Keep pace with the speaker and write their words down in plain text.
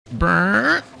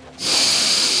Brr.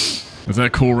 Is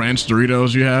that Cool Ranch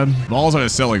Doritos you had? Balls are a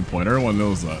selling point. Everyone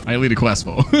knows that. I lead a quest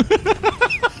for.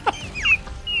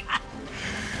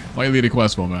 Why you lead a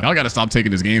quest for, man? Y'all gotta stop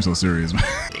taking this game so serious,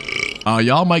 man.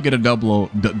 Y'all might get a double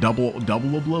blah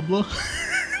blah.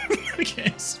 I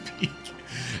can't speak.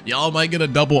 Y'all might get a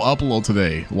double upload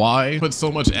today. Why? Put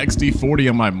so much XD40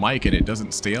 on my mic and it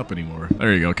doesn't stay up anymore.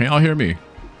 There you go. Can y'all hear me?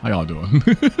 How y'all doing?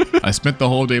 I spent the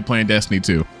whole day playing Destiny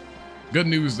 2. Good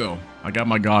news though. I got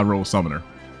my God Roll Summoner.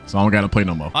 So I don't gotta play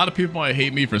no more. A lot of people might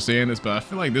hate me for saying this, but I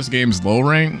feel like this game's low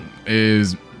rank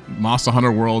is Monster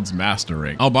Hunter World's master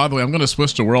rank. Oh, by the way, I'm gonna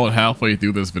switch to World halfway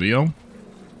through this video.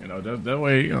 You know, that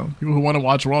way, you know, people who want to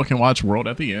watch World can watch World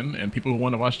at the end, and people who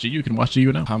want to watch GU can watch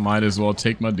GU now. I might as well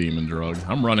take my demon drug.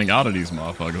 I'm running out of these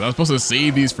motherfuckers. I'm supposed to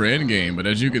save these for endgame, but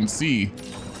as you can see,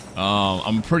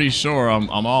 I'm pretty sure I'm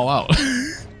all out.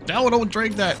 No, don't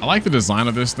drink that. I like the design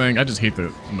of this thing. I just hate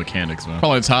the mechanics, man.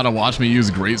 Probably tired of watching me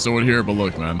use greatsword here, but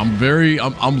look, man,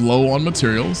 I'm low on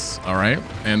materials, all right?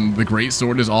 And the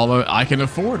greatsword is all I can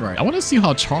afford, right? I want to see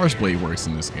how Charge Blade works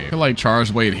in this game. I feel like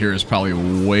Charge Blade here is probably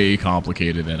way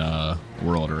complicated than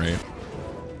World, right?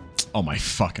 Oh my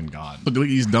fucking God. Look at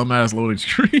these dumbass loading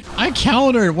screens. I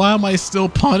countered. Why am I still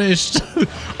punished?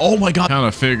 Oh my God. Trying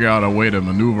to figure out a way to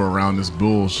maneuver around this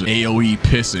bullshit. AoE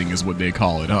pissing is what they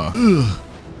call it, huh?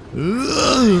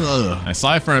 Ugh. And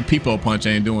Cypher and People Punch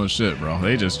ain't doing shit, bro.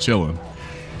 They just chilling.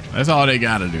 That's all they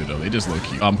gotta do, though. They just look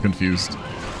cute. I'm confused.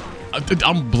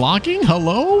 I'm blocking?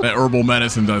 Hello? That herbal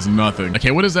medicine does nothing.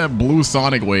 Okay, what is that blue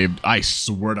sonic wave? I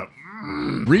swear to...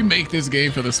 Remake this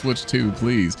game for the Switch 2,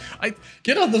 please.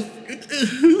 Get on the...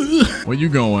 Where you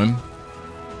going?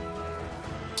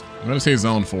 I'm gonna say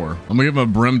zone 4. I'm gonna give him a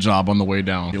brim job on the way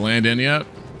down. You land in yet?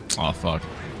 Oh, fuck.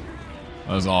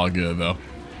 That was all good, though.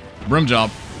 Brim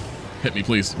job. Hit me,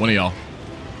 please. One of y'all.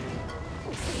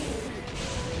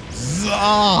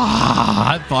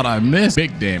 I thought I missed.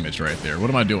 Big damage right there. What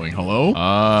am I doing? Hello?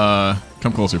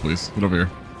 Come closer, please. Get over here.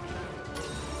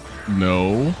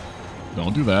 No.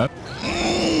 Don't do that.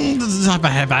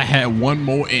 If I had one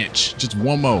more inch. Just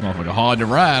one more. Motherfucker, hard to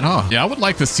ride, huh? Yeah, I would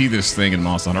like to see this thing in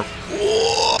Monster Hunter.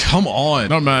 Come on.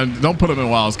 No, man. Don't put him in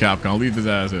Wilds, Capcom. Leave his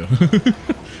ass here.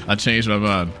 I changed my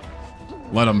mind.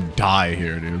 Let him die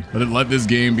here, dude. Let this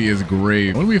game be his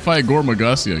grave. When do we fight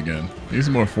Gormagussia again? Need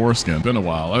some more foreskin. Been a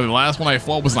while. The last one I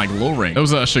fought was like low rank. That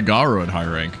was a Shigaru at high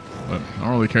rank. But I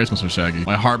don't really care so much for Shaggy.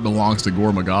 My heart belongs to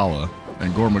Gormagala.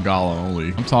 And Gormagala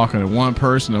only. I'm talking to one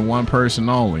person and one person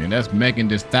only. And that's Megan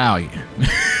Thee Stallion.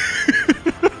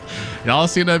 Y'all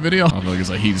seen that video? I feel like it's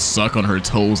like he'd suck on her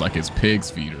toes like it's pig's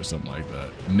feet or something like that.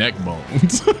 Neck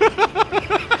bones.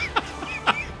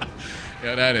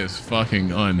 Yeah, that is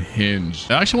fucking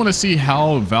unhinged. I actually want to see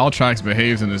how Valtrax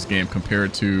behaves in this game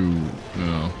compared to, you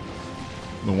know,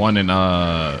 the one in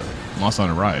Monster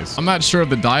Hunter Rise. I'm not sure if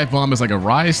the dive bomb is like a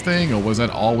Rise thing or was that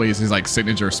always his like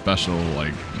signature special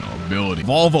like, you know, ability.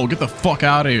 Volvo, get the fuck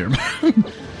out of here, man.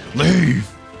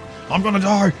 Leave. I'm gonna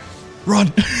die.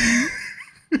 Run.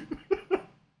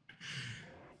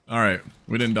 All right,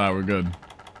 we didn't die. We're good.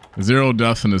 0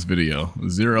 deaths in this video.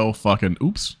 0 fucking,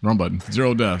 oops, wrong button.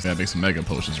 0 deaths. Gotta make some mega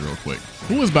potions real quick.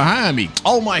 Who is behind me?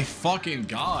 Oh my fucking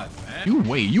God, man. You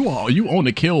wait, you on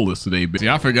the kill list today, bitch. See,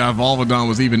 I forgot Volvodon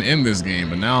was even in this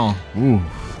game, but now, ooh.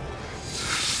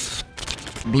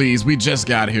 Please, we just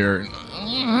got here.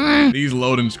 These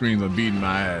loading screens are beating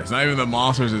my ass. Not even the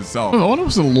monsters itself. I wonder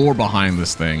what's the lore behind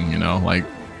this thing, you know, like,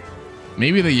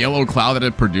 maybe the yellow cloud that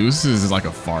it produces is like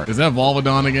a fart. Is that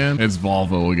Volvodon again? It's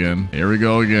Volvo again. Here we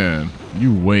go again.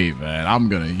 You wait, man. I'm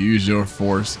gonna use your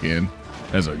foreskin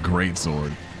as a great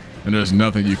sword. And there's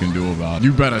nothing you can do about it.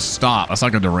 You better stop. That's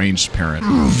like a deranged parent.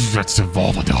 That's a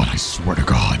Volvodon, I swear to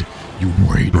God. You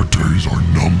wait. Your days are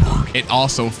numbered. It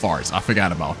also farts. I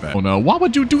forgot about that. Oh no, why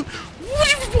would you do...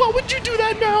 Why would you do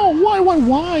that now? Why?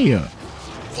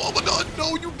 Volvodon,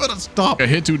 no, you better stop. I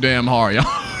hit too damn hard, y'all.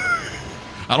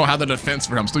 I don't have the defense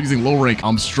for him. I'm still using low rank.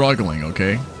 I'm struggling,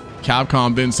 okay?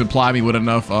 Capcom didn't supply me with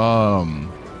enough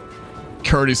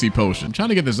courtesy potion. I'm trying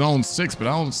to get the zone 6, but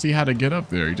I don't see how to get up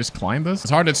there. You just climb this?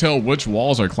 It's hard to tell which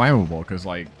walls are climbable because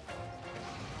like,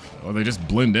 oh, they just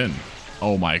blend in.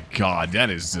 Oh my God,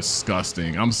 that is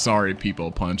disgusting. I'm sorry,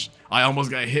 People Punch. I almost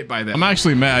got hit by that. I'm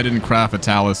actually mad I didn't craft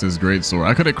Vitalis' greatsword.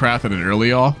 I could have crafted it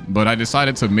earlier, but I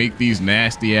decided to make these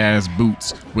nasty ass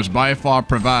boots, which by far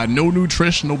provide no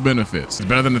nutritional benefits. It's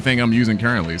better than the thing I'm using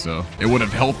currently, so it would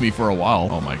have helped me for a while.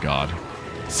 Oh my God.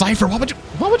 Cypher, why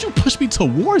would you push me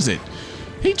towards it?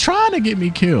 He trying to get me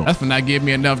killed. That's when I gave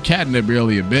me enough catnip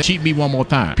earlier, bitch. Cheat me one more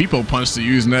time. People Punch to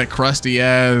using that crusty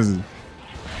ass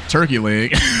turkey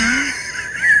leg.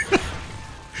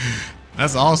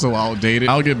 That's also outdated.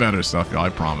 I'll get better stuff, y'all. I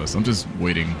promise. I'm just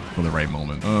waiting for the right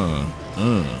moment.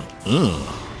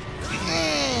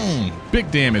 Big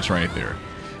damage right there.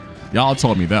 Y'all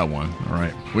told me that one. All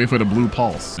right. Wait for the blue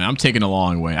pulse. Man, I'm taking a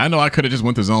long way. I know I could have just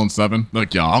went to zone 7.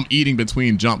 Look, y'all, I'm eating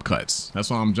between jump cuts. That's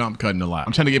why I'm jump cutting a lot.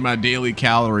 I'm trying to get my daily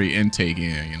calorie intake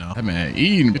in, you know? Hey, man,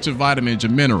 eating, get your vitamins,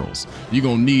 your minerals. You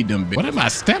gonna need them. Where did my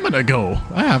stamina go?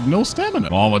 I have no stamina.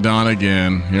 Volodon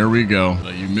again. Here we go.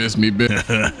 You missed me, bitch.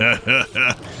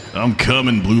 I'm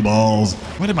coming, blue balls.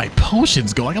 Where did my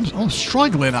potions go? Like, I'm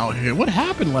struggling out here. What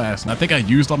happened last night? I think I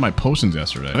used all my potions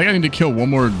yesterday. I think I need to kill one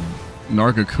more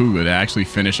Nargacuga to actually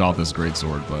finish off this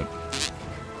greatsword, but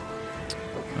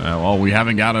well, we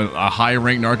haven't got a high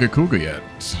ranked Nargacuga yet.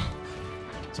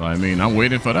 So I mean, I'm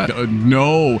waiting for that.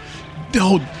 No,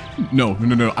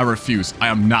 I refuse. I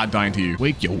am not dying to you.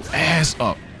 Wake your ass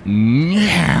up.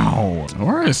 Meow.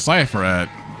 Where is Cypher at?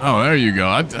 Oh, there you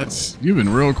go. You've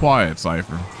been real quiet,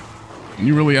 Cypher.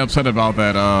 You really upset about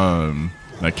that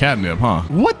catnip, huh?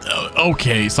 What?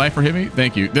 Okay, Cypher hit me.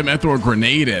 Thank you. Then man throw a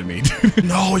grenade at me.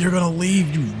 No, you're gonna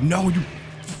leave. You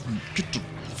get the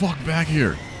fuck back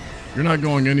here. You're not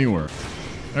going anywhere.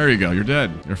 There you go. You're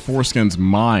dead. Your foreskin's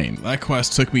mine. That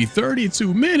quest took me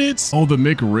 32 minutes. Oh, the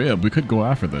McRib. We could go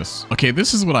after this. Okay,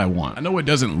 this is what I want. I know it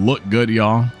doesn't look good,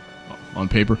 y'all, on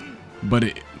paper, but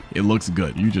it looks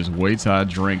good. You just wait till I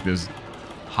drink this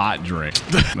hot drink.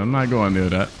 I'm not going near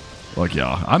that. Look,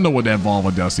 y'all, I know what that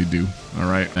Volodusty do,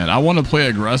 all right? And I want to play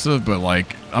aggressive, but,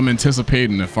 like, I'm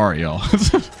anticipating the fart, y'all.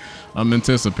 I'm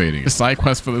anticipating. The side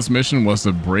quest for this mission was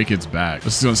to break its back.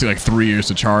 This is going to take, like, 3 years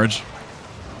to charge,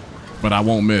 but I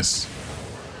won't miss.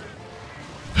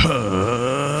 We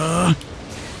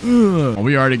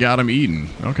already got him eaten.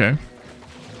 Okay.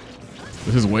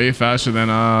 This is way faster than,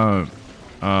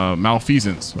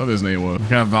 Malfeasance, what his name was.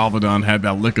 Yeah, Volodon had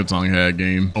that Lickitung head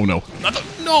game. Oh no. Not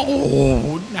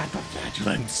the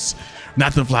flatulence.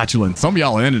 Not the flatulence. Some of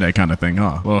y'all are into that kind of thing,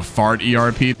 huh? Little fart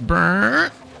ERP.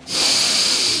 Burr.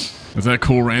 Is that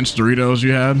Cool Ranch Doritos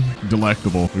you had?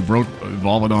 Delectable. We broke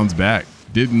Volodon's back.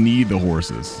 Didn't need the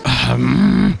horses.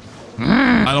 I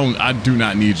do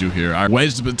not need you here. I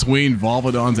wedged between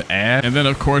Volodon's ass, and then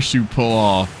of course you pull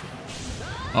off.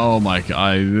 Oh my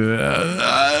god.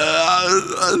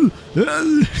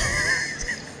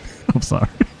 I'm sorry.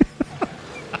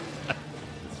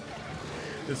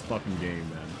 This fucking game,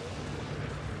 man.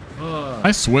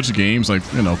 I switch games, like,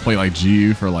 you know, play like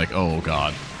GU for like, oh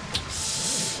god.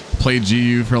 Play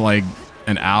GU for like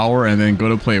an hour and then go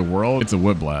to play World. It's a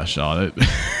whiplash shot.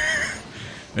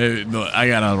 I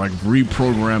gotta like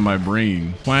reprogram my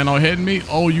brain. Plan on hitting me?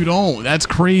 Oh, you don't. That's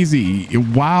crazy.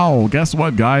 Wow. Guess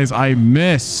what, guys? I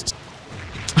missed.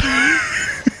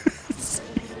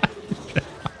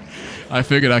 I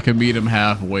figured I could meet him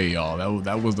halfway, y'all.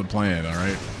 That was the plan, all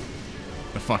right?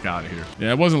 The fuck out of here.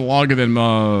 Yeah, it wasn't longer than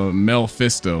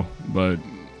Mephisto, but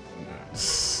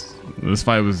this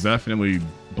fight was definitely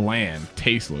bland,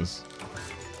 tasteless.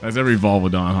 That's every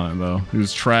Volodon hunt, though. He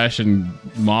was trash in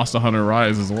Monster Hunter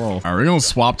Rise as well. All right, we're gonna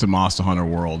swap to Monster Hunter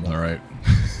World, all right?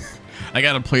 I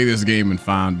gotta play this game in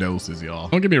fine doses, y'all.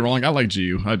 Don't get me wrong, I like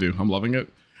GU. I do. I'm loving it.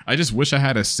 I just wish I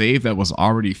had a save that was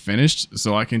already finished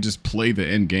so I can just play the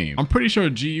end game. I'm pretty sure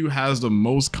GU has the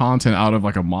most content out of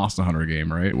like a Monster Hunter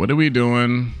game, right? What are we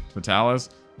doing? Vitalis?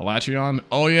 Alatreon?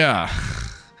 Oh, yeah.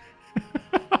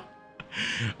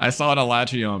 I saw an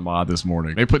Alatreon mod this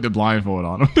morning. They put the blindfold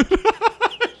on him.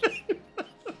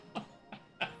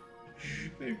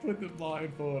 They put the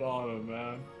blindfold on him,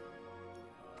 man.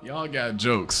 Y'all got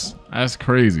jokes. That's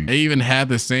crazy. They even had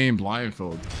the same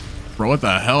blindfold. Bro, what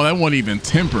the hell? That wasn't even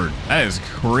tempered. That is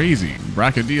crazy.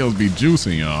 Brachydios be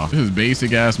juicing, y'all. This is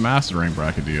basic ass mastering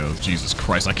Brachydios. Jesus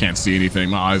Christ, I can't see anything.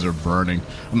 My eyes are burning.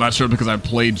 I'm not sure because I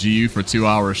played GU for 2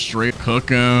 hours straight.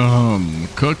 Cook 'em.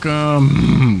 Cook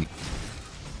 'em.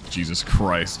 Jesus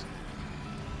Christ.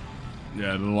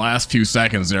 Yeah, the last few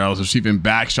seconds there, I was achieving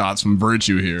back shots from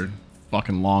Virtue here.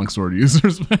 Fucking longsword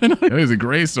users, man. He's a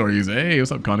great sword user. Hey,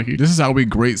 what's up, Kaneki? This is how we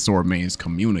great sword mains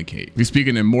communicate. We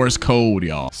speaking in Morse code,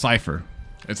 y'all. Cypher.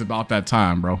 It's about that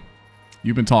time, bro.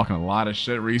 You've been talking a lot of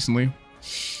shit recently.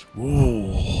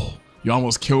 Ooh. You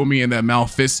almost killed me in that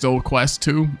Mephisto quest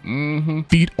too.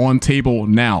 Feet on table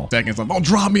now. Seconds like, don't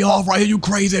drop me off right here, you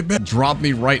crazy bitch. Drop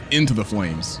me right into the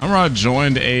flames. I remember I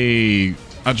joined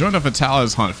a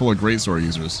Vitalis hunt full of greatsword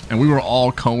users, and we were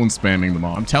all cone spamming them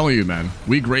all. I'm telling you, man,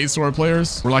 we greatsword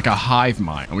players, we're like a hive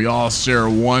mind, and we all share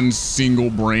one single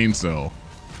brain cell.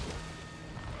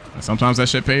 And sometimes that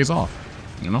shit pays off,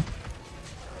 you know?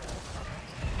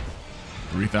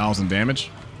 3,000 damage.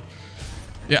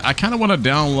 Yeah, I kind of want to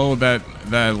download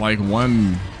that like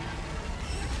one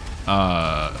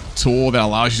tool that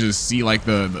allows you to see like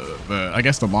the I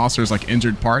guess the monster's like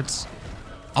injured parts.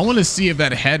 I want to see if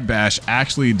that head bash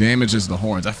actually damages the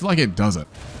horns. I feel like it doesn't.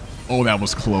 Oh, that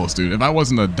was close, dude. If I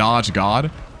wasn't a dodge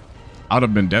god, I would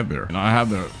have been dead there. And I have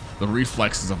the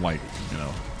reflexes of like, you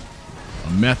know, a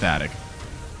meth addict.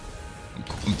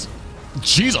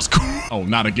 Jesus Christ. Oh,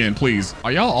 not again, please.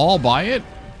 Are y'all all by it?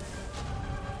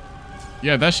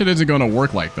 Yeah, that shit isn't gonna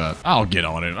work like that. I'll get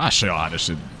on it. I'll show you how this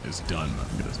shit is done.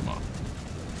 Look at this mom.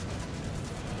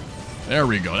 There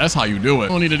we go. That's how you do it.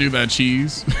 Don't need to do that,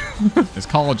 cheese. It's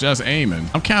called just aiming.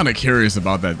 I'm kind of curious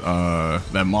about that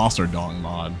that monster dong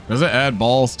mod. Does it add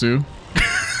balls too?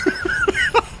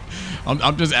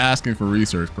 I'm just asking for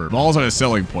research purposes. Balls are a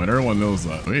selling point. Everyone knows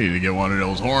that. We need to get one of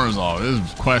those horns off. This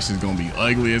quest is gonna be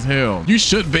ugly as hell. You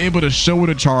should be able to show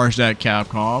the charge that,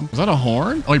 Capcom. Is that a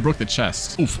horn? Oh, he broke the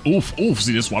chest. Oof, oof, oof.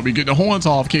 See, this is why we get the horns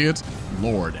off, kids.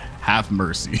 Lord, have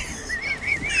mercy.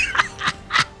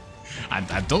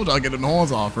 I told you I'll get the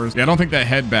horns off first. Yeah, I don't think that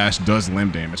head bash does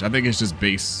limb damage. I think it's just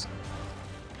base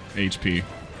HP.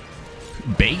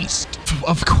 Based.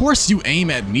 Of course you aim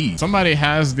at me. Somebody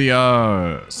has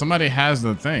the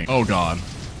thing. Oh god.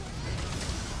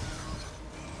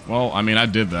 Well, I mean, I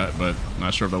did that, but I'm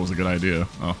not sure if that was a good idea.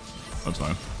 Oh, that's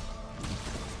fine.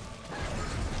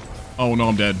 Oh no,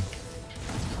 I'm dead.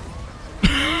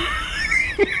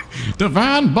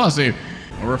 Divine Bussy.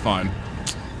 Oh, we're fine.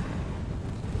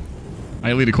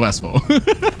 I lead a quest for.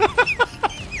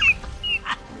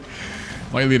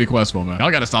 Why lead a quest for, man?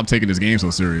 Y'all gotta stop taking this game so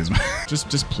serious, man.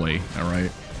 just play, all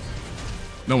right?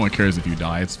 No one cares if you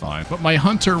die, it's fine. But my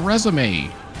hunter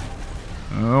resume.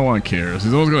 No one cares.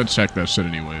 He's always gonna check that shit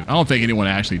anyway. I don't think anyone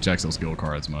actually checks those skill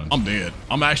cards, man. I'm dead.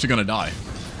 I'm actually gonna die.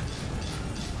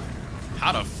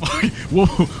 How the fuck?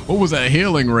 What was that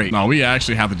healing rate? No, we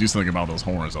actually have to do something about those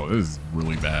horns, though. This is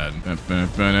really bad.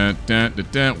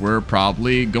 We're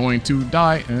probably going to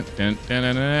die.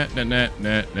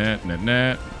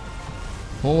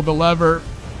 Pull the lever.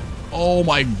 Oh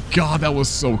my god, that was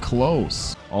so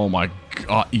close. Oh my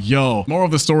god. Yo. Moral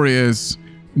of the story is,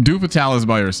 do Fatalis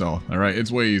by yourself. All right, it's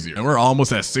way easier. And we're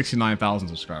almost at 69,000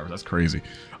 subscribers. That's crazy.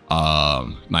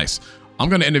 Nice. I'm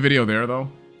gonna end the video there, though.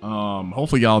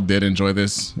 Hopefully y'all did enjoy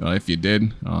this. If you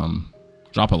did,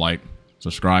 drop a like,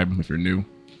 subscribe if you're new.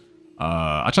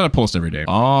 I try to post every day.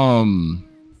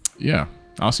 Yeah,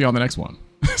 I'll see you on the next one.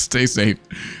 Stay safe.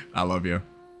 I love you.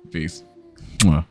 Peace. Mwah.